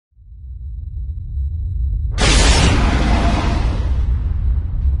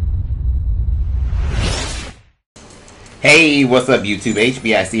Hey, what's up YouTube?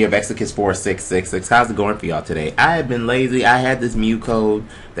 HBIC of Exakis4666. How's it going for y'all today? I have been lazy. I had this Mew code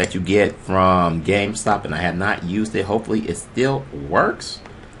that you get from GameStop and I have not used it. Hopefully it still works.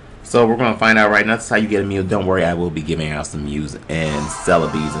 So we're going to find out right now. That's how you get a Mew. Don't worry, I will be giving out some Mews and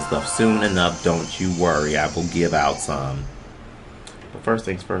Celebies and stuff soon enough. Don't you worry, I will give out some. But first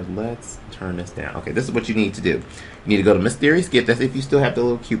things first, let's turn this down. Okay, this is what you need to do. You need to go to Mysterious Gift. That's if you still have the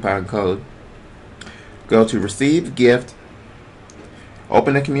little coupon code. Go to Receive Gift,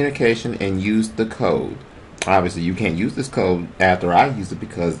 open the communication, and use the code. Obviously, you can't use this code after I use it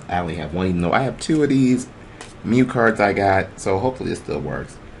because I only have one, even though I have two of these Mew cards I got. So hopefully it still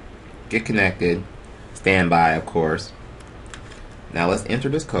works. Get connected. Stand by, of course. Now let's enter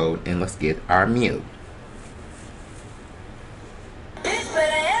this code and let's get our Mew.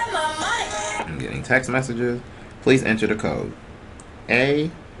 I'm getting text messages. Please enter the code. Is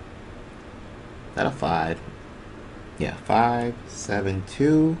that a 5? Yeah,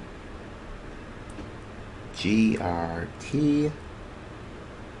 572 GRT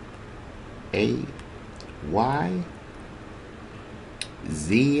AY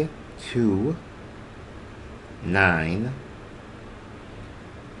Z2 9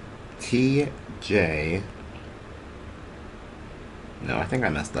 TJ. No, I think I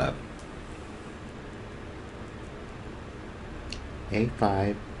messed up.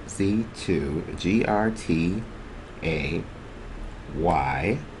 A5 Z2 GRT AY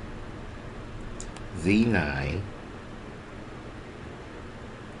Z9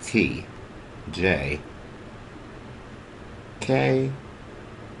 TJ KHS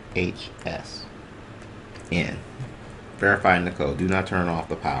N. Verifying the code. Do not turn off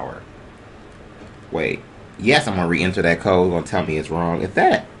the power. Wait. Yes, I'm going to re-enter that code. It's going to tell me it's wrong. Is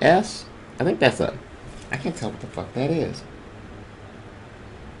that S? I think that's a... I can't tell what the fuck that is.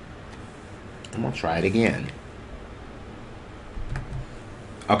 I'm going to try it again.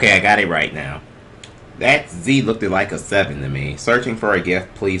 Okay, I got it right now. That Z looked like a 7 to me. Searching for a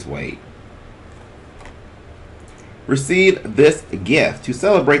gift, please wait. Receive this gift. To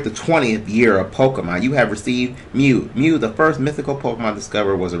celebrate the 20th year of Pokemon, you have received Mew. Mew, the first mythical Pokemon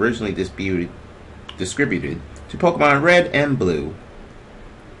discovered, was originally distributed to Pokemon Red and Blue.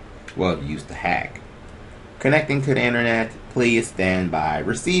 Well, used to hack. Connecting to the internet, please stand by.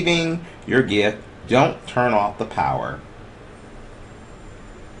 Receiving your gift. Don't turn off the power.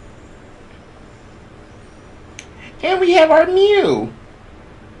 And we have our Mew.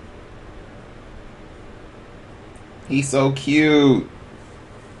 He's so cute.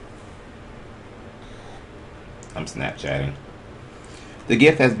 I'm Snapchatting. The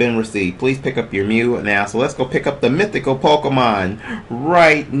gift has been received. Please pick up your Mew now. So let's go pick up the mythical Pokemon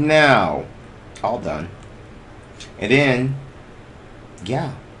right now. All done. And then,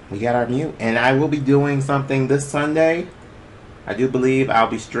 yeah, we got our Mew. And I will be doing something this Sunday. I do believe I'll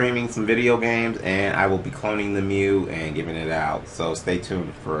be streaming some video games and I will be cloning the Mew and giving it out. So stay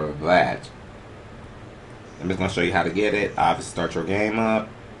tuned for that. I'm just going to show you how to get it. Obviously, start your game up.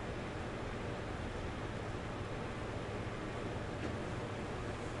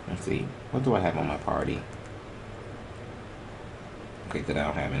 Let's see. What do I have on my party? Okay, that I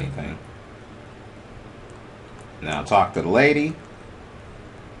don't have anything. Now talk to the lady.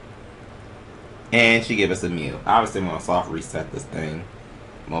 And she gave us a Mew. Obviously, I'm going to soft reset this thing.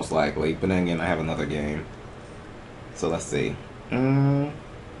 Most likely. But then again, I have another game. So let's see. Bada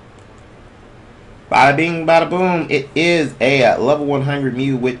bing, bada boom. It is a level 100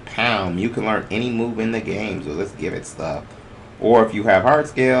 Mew with Pound. You can learn any move in the game. So let's give it stuff. Or if you have hard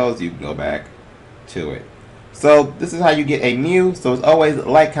scales, you can go back to it. So this is how you get a Mew. So as always,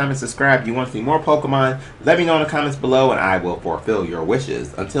 like, comment, subscribe. If you want to see more Pokemon, let me know in the comments below and I will fulfill your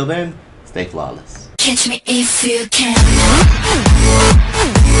wishes. Until then, stay flawless. Catch me if you can.